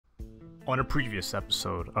On a previous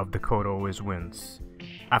episode of The Code Always Wins,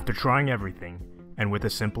 after trying everything, and with a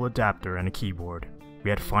simple adapter and a keyboard,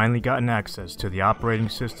 we had finally gotten access to the operating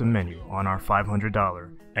system menu on our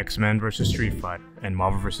 $500 X-Men vs. Street Fighter and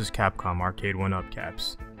Marvel vs. Capcom Arcade 1-Up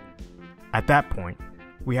caps. At that point,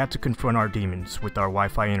 we had to confront our demons with our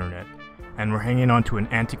Wi-Fi internet, and we're hanging on to an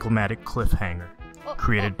anticlimactic cliffhanger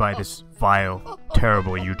created by this vile,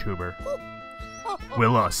 terrible YouTuber.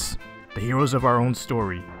 Will us, the heroes of our own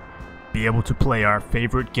story, be able to play our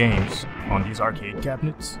favorite games on these arcade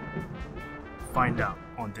cabinets? Find out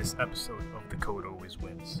on this episode of The Code Always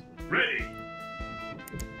Wins. Ready!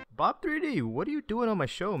 Bob 3D, what are you doing on my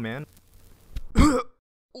show, man?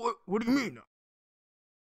 What do you mean?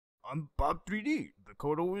 I'm Bob 3D. The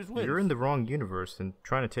Code Always Wins. You're in the wrong universe and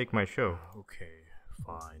trying to take my show. Okay,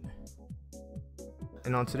 fine.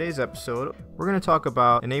 And on today's episode, we're going to talk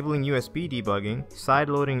about enabling USB debugging,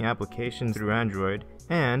 sideloading applications through Android,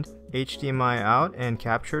 and HDMI out and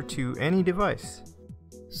capture to any device.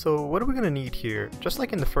 So what are we going to need here? Just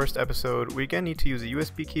like in the first episode, we again need to use a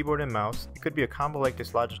USB keyboard and mouse. It could be a combo like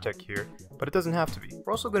this Logitech here, but it doesn't have to be.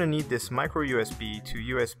 We're also going to need this MicroUSB to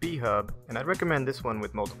USB hub, and I'd recommend this one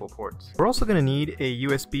with multiple ports. We're also going to need a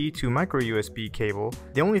USB to MicroUSB cable.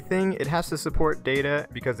 The only thing, it has to support data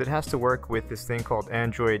because it has to work with this thing called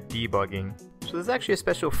Android debugging. So there's actually a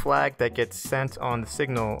special flag that gets sent on the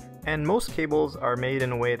signal, and most cables are made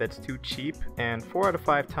in a way that's too cheap, and 4 out of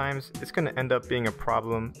 5 times it's going to end up being a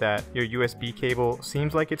problem that your USB cable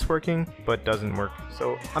seems like it's working but doesn't work.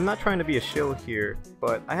 So I'm not trying to be a shill here,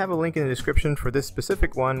 but I have a link in the description for this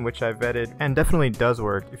specific one which I vetted and definitely does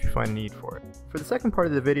work if you find a need for it. For the second part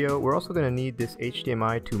of the video, we're also going to need this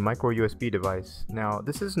HDMI to MicroUSB device. Now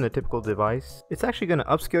this isn't a typical device. It's actually going to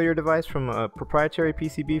upscale your device from a proprietary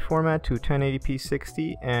PCB format to 1080p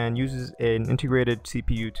 60 and uses an integrated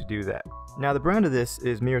CPU to do that. Now the brand of this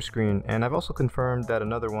is MiraScreen, and I've also confirmed that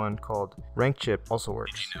another one called Renkchip also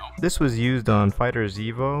works. This was used on Fighters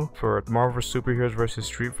Evo for Marvel vs. Superheroes vs.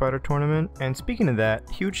 Street Fighter tournament. And speaking of that,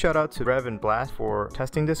 huge shout out to Rev and Blast for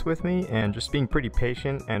testing this with me and just being pretty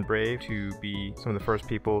patient and brave to be some of the first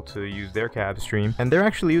people to use their cab stream. And they're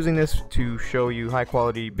actually using this to show you high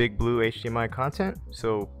quality Big Blue HDMI content,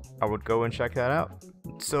 so I would go and check that out.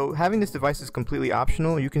 So having this device is completely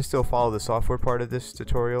optional. You can still follow the software part of this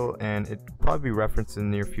tutorial and it will probably be referenced in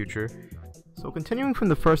the near future. So continuing from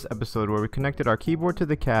the first episode where we connected our keyboard to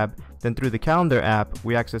the cab, then through the calendar app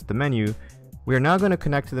we accessed the menu, we are now going to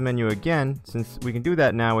connect to the menu again, since we can do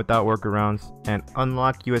that now without workarounds, and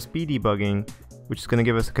unlock USB debugging, which is going to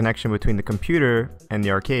give us a connection between the computer and the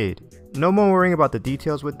arcade. No more worrying about the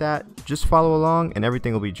details with that, just follow along and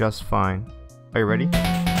everything will be just fine. Are you ready?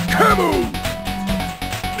 Kaboom!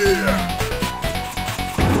 Yeah!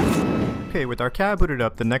 Okay, with our cab booted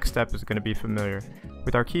up, the next step is going to be familiar.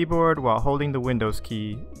 With our keyboard, while holding the Windows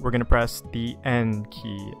key, we're going to press the N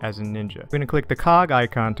key as in ninja. We're going to click the cog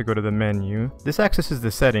icon to go to the menu. This accesses the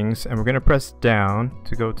settings, and we're going to press down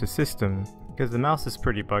to go to System, because the mouse is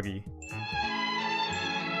pretty buggy.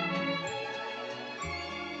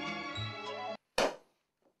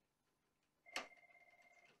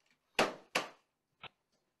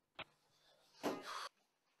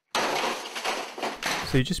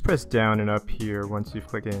 So you just press down and up here once you've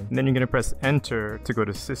clicked in. And then you're going to press enter to go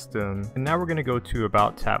to system. And now we're going to go to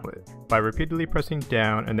about tablet by repeatedly pressing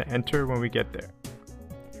down and then enter when we get there.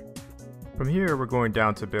 From here we're going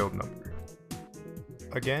down to build number.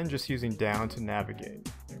 Again, just using down to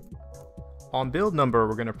navigate. On build number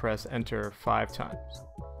we're going to press enter 5 times.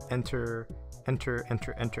 Enter, enter,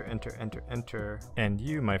 enter, enter, enter, enter, enter. And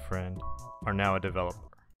you, my friend, are now a developer.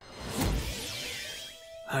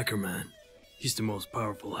 Hacker man. He's the most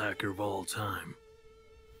powerful hacker of all time.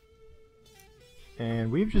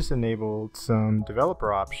 And we've just enabled some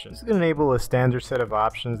developer options. This is going to enable a standard set of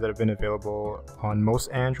options that have been available on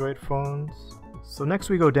most Android phones. So next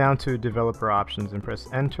we go down to developer options and press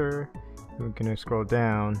enter. We're going to scroll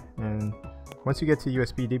down, and once you get to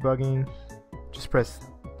USB debugging, just press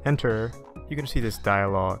enter. You're going to see this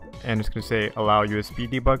dialog, and it's going to say allow USB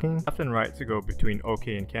debugging. Left and right to go between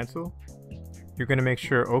OK and cancel. You're going to make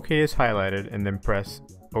sure OK is highlighted and then press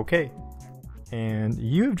OK. And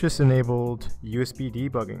you've just enabled USB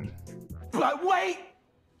debugging. But wait!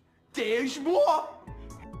 There's more!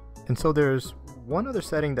 And so there's one other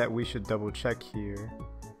setting that we should double check here.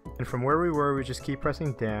 And from where we were, we just keep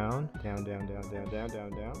pressing down, down, down, down, down, down,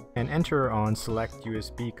 down, down, and enter on select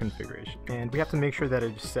USB configuration. And we have to make sure that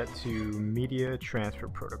it's set to media transfer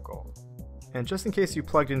protocol. And just in case you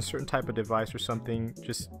plugged in a certain type of device or something,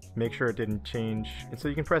 just make sure it didn't change. And so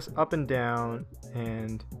you can press up and down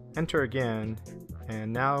and enter again,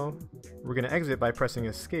 And now we're going to exit by pressing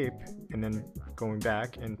escape and then going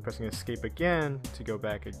back and pressing escape again to go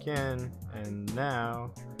back again. And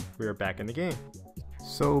now we are back in the game.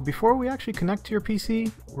 So before we actually connect to your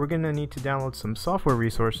PC, we're going to need to download some software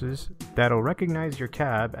resources that'll recognize your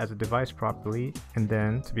cab as a device properly and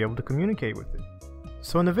then to be able to communicate with it.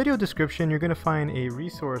 So in the video description, you're going to find a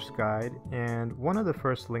resource guide, and one of the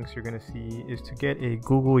first links you're going to see is to get a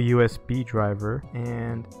Google USB driver.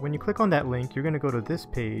 And when you click on that link, you're going to go to this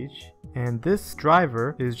page, and this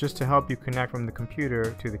driver is just to help you connect from the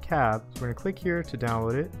computer to the cab. So we're going to click here to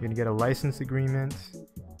download it. You're going to get a license agreement,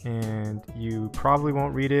 and you probably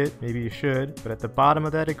won't read it, maybe you should, but at the bottom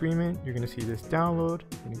of that agreement you're going to see this download.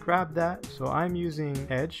 You're going to grab that. So I'm using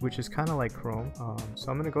Edge, which is kind of like Chrome, so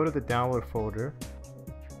I'm going to go to the download folder,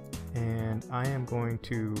 and I am going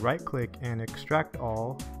to right click and extract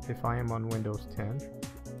all if I am on Windows 10.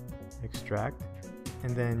 Extract,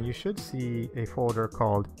 and then you should see a folder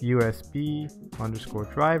called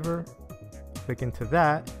USB_driver. Click into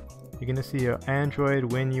that. You're going to see an Android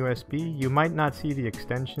Win USB. You might not see the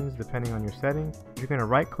extensions depending on your settings. You're going to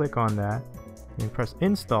right click on that and press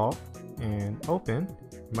install and open.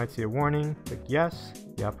 You might see a warning, click yes,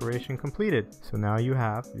 the operation completed. So now you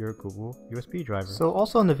have your Google USB driver. So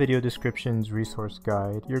also in the video descriptions resource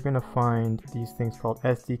guide, you're going to find these things called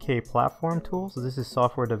SDK platform tools. So this is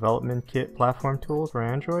software development kit platform tools for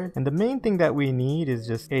Android. And the main thing that we need is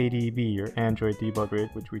just ADB, or Android Debug Grid,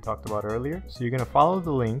 which we talked about earlier. So you're going to follow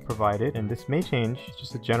the link provided, and this may change, it's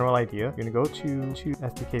just a general idea. You're going to go to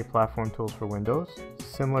SDK platform tools for Windows,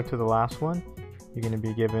 similar to the last one. You're going to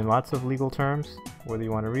be given lots of legal terms, whether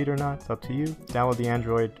you want to read or not, it's up to you. Download the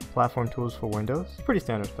Android platform tools for Windows. It's pretty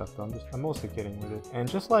standard stuff though, I'm mostly kidding with it. And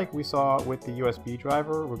just like we saw with the USB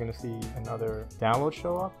driver, we're going to see another download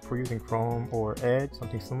show up. If we're using Chrome or Edge,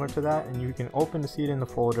 something similar to that, and you can open to see it in the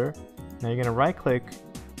folder. Now you're going to right click,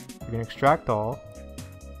 you're going to extract all,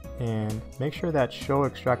 and make sure that show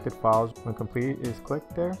extracted files when complete is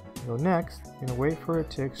clicked there. Go next, you're going to wait for it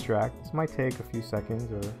to extract. This might take a few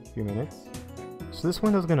seconds or a few minutes. So this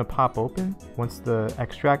window is going to pop open once the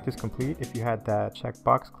extract is complete if you had that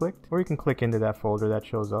checkbox clicked, or you can click into that folder that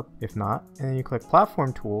shows up if not, and then you click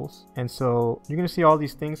platform tools. And so you're going to see all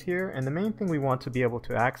these things here, and the main thing we want to be able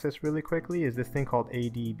to access really quickly is this thing called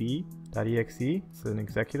adb.exe. It's an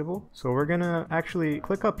executable. So we're going to actually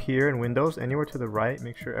click up here in Windows, anywhere to the right,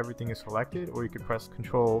 make sure everything is selected, or you could press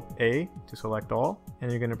Control A to select all,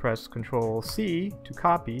 and you're going to press Control C to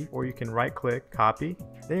copy, or you can right click, copy.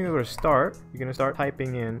 Then you're going to go to start. You're going to start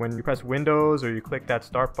typing in, when you press Windows or you click that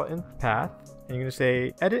start button, path, and you're going to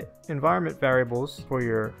say edit environment variables for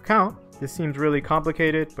your account. This seems really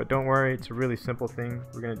complicated, but don't worry, it's a really simple thing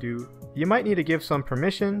we're going to do. You might need to give some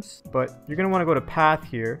permissions, but you're going to want to go to path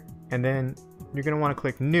here, and then you're going to want to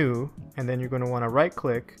click new, and then you're going to want to right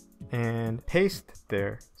click and paste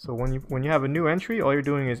there. So when you have a new entry, all you're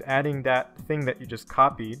doing is adding that thing that you just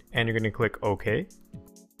copied, and you're going to click OK.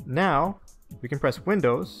 Now we can press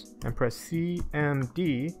Windows and press CMD.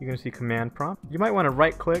 You're going to see command prompt. You might want to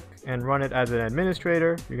right click and run it as an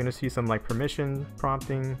administrator. You're going to see some like permission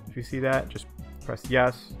prompting. If you see that, just press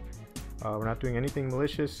yes. We're not doing anything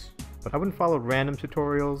malicious, but I wouldn't follow random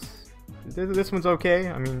tutorials. This one's okay.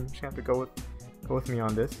 I mean, you just have to go with me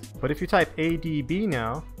on this. But if you type ADB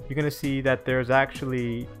now, you're going to see that there's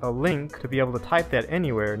actually a link to be able to type that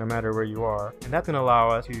anywhere, no matter where you are. And that's going to allow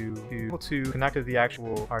us to connect to the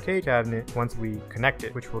actual arcade cabinet once we connect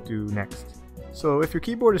it, which we'll do next. So if your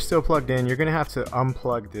keyboard is still plugged in, you're going to have to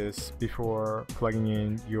unplug this before plugging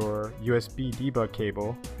in your USB debug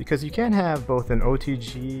cable, because you can't have both an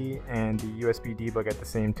OTG and the USB debug at the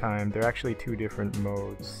same time. They're actually two different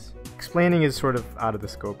modes. Explaining is sort of out of the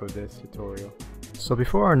scope of this tutorial. So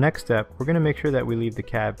before our next step, we're going to make sure that we leave the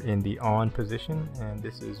cab in the on position, and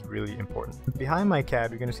this is really important. Behind my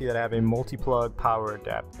cab, you're going to see that I have a multi-plug power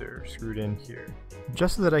adapter screwed in here,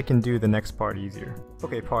 just so that I can do the next part easier.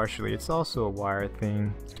 Okay, partially. It's also a wire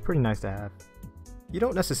thing. It's pretty nice to have. You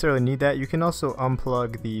don't necessarily need that. You can also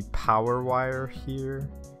unplug the power wire here,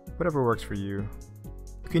 whatever works for you.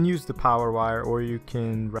 You can use the power wire, or you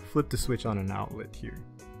can flip the switch on an outlet here.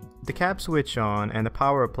 The cab switch on and the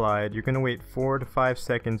power applied, you're going to wait 4 to 5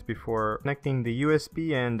 seconds before connecting the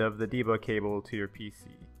USB end of the debug cable to your PC.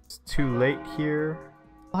 It's too late here.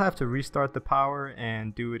 I'll have to restart the power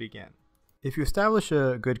and do it again. If you establish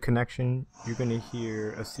a good connection, you're going to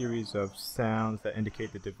hear a series of sounds that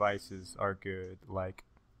indicate the devices are good, like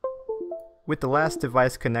with the last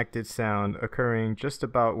device connected sound occurring just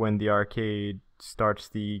about when the arcade starts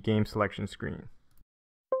the game selection screen.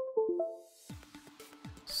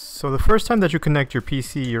 So the first time that you connect your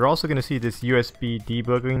PC, you're also going to see this USB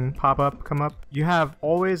debugging pop-up come up. You have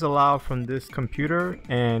always allow from this computer,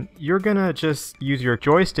 and you're going to just use your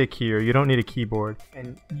joystick here. You don't need a keyboard.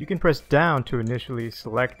 And you can press down to initially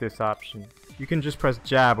select this option. You can just press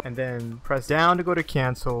jab and then press down to go to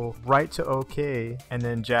cancel, right to OK, and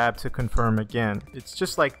then jab to confirm again. It's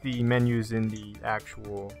just like the menus in the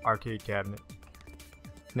actual arcade cabinet.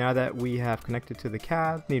 Now that we have connected to the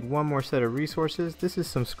cab, need one more set of resources. This is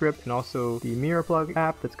some script and also the Miraplug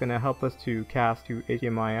app that's going to help us to cast to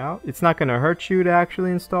HDMI out. It's not going to hurt you to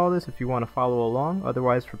actually install this if you want to follow along.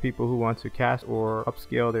 Otherwise, for people who want to cast or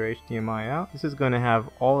upscale their HDMI out, this is going to have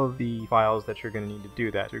all of the files that you're going to need to do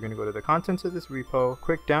that. So you're going to go to the contents of this repo,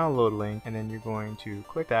 quick download link, and then you're going to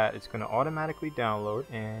click that. It's going to automatically download,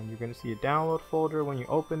 and you're going to see a download folder. When you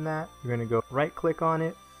open that, you're going to go right click on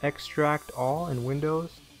it, extract all in Windows.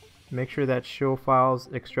 Make sure that show files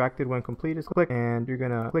extracted when complete is clicked, and you're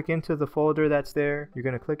gonna click into the folder that's there. You're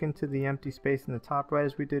gonna click into the empty space in the top right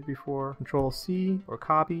as we did before. Control C or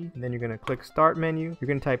copy, and then you're gonna click start menu. You're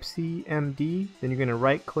gonna type CMD, then you're gonna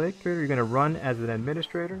right click. You're gonna run as an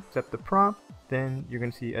administrator, accept the prompt. Then you're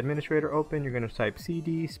going to see administrator open. You're going to type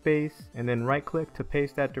cd space and then right click to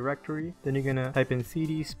paste that directory. Then you're going to type in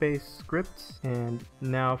cd space scripts, and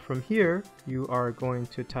now from here you are going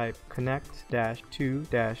to type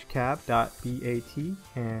connect-to-cab.bat,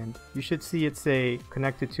 and you should see it say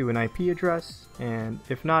connected to an IP address, and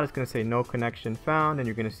if not, it's going to say no connection found, and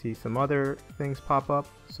you're going to see some other things pop up.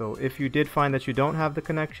 So if you did find that you don't have the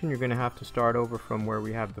connection, you're going to have to start over from where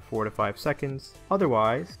we have the 4 to 5 seconds.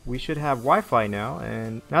 Otherwise, we should have Wi-Fi now,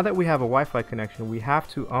 and now that we have a Wi-Fi connection, we have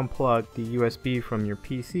to unplug the USB from your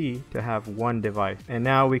PC to have one device. And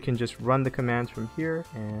now we can just run the commands from here,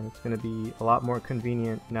 and it's going to be a lot more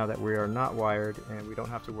convenient now that we are not wired and we don't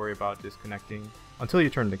have to worry about disconnecting until you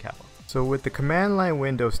turn the cap on. So with the command line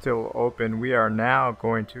window still open, we are now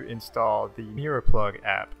going to install the Miraplug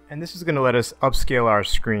app, and this is going to let us upscale our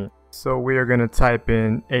screen. So we are going to type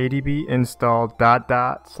in adb install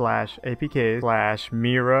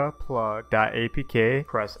 /apk/miraplug.apk,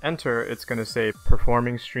 press enter. It's going to say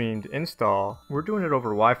performing streamed install. We're doing it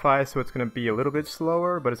over Wi-Fi, so it's going to be a little bit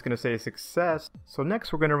slower, but it's going to say success. So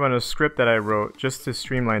next we're going to run a script that I wrote just to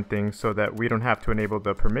streamline things so that we don't have to enable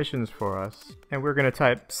the permissions for us. And we're going to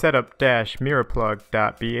type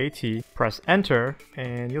setup-miraplug.bat, press enter,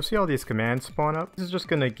 and you'll see all these commands spawn up. This is just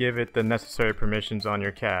going to give it the necessary permissions on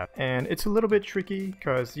your cab. And it's a little bit tricky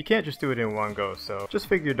because you can't just do it in one go, so just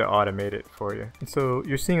figured to automate it for you. And so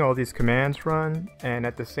you're seeing all these commands run, and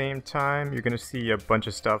at the same time you're going to see a bunch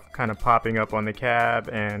of stuff kind of popping up on the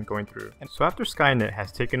cab and going through. And so after Skynet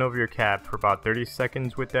has taken over your cab for about 30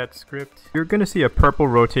 seconds with that script, you're going to see a purple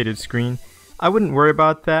rotated screen. I wouldn't worry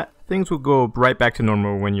about that. Things will go right back to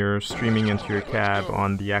normal when you're streaming into your cab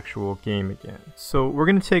on the actual game again. So we're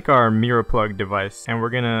going to take our Miraplug device and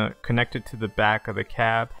we're going to connect it to the back of the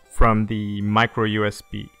cab from the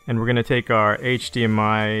MicroUSB. And we're going to take our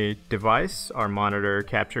HDMI device, our monitor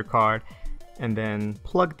capture card, and then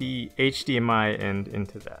plug the HDMI end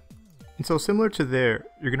into that. And so similar to there,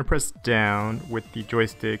 you're going to press down with the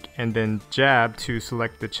joystick and then jab to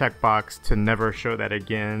select the checkbox to never show that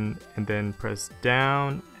again, and then press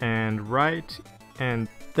down and right, and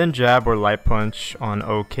then jab or light punch on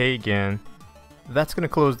OK again. That's going to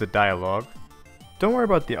close the dialog. Don't worry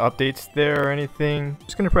about the updates there or anything.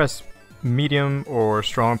 Just going to press medium or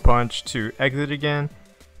strong punch to exit again,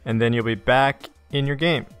 and then you'll be back in your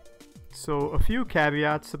game. So a few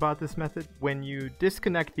caveats about this method. When you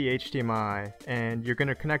disconnect the HDMI and you're going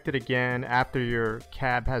to connect it again after your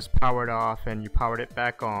cab has powered off and you powered it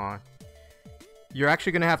back on, you're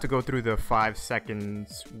actually going to have to go through the 5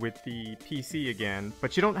 seconds with the PC again,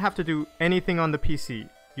 but you don't have to do anything on the PC.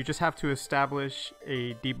 You just have to establish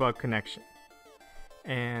a debug connection.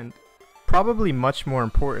 And probably much more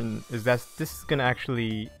important is that this is going to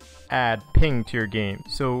actually add ping to your game.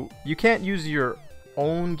 So you can't use your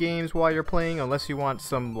own games while you're playing unless you want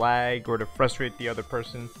some lag or to frustrate the other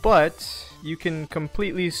person, but you can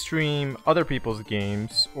completely stream other people's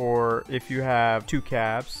games, or if you have 2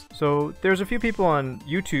 cabs. So there's a few people on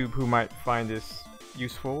YouTube who might find this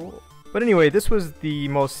useful, but anyway, this was the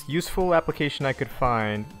most useful application I could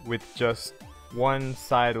find with just one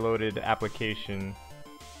side-loaded application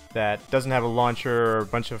that doesn't have a launcher or a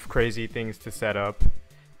bunch of crazy things to set up.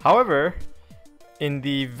 However, in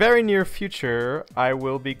the very near future, I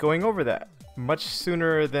will be going over that much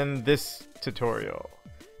sooner than this tutorial.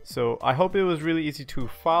 So I hope it was really easy to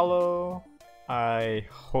follow. I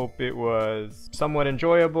hope it was somewhat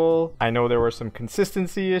enjoyable. I know there were some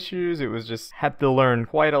consistency issues. It was just had to learn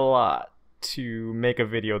quite a lot. to make a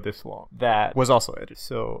video this long that was also edited.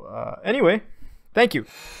 So anyway, thank you.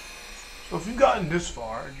 So if you've gotten this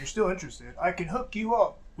far and you're still interested, I can hook you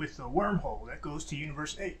up with a wormhole that goes to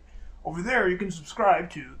Universe 8. Over there you can subscribe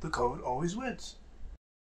to The Code Always Wins.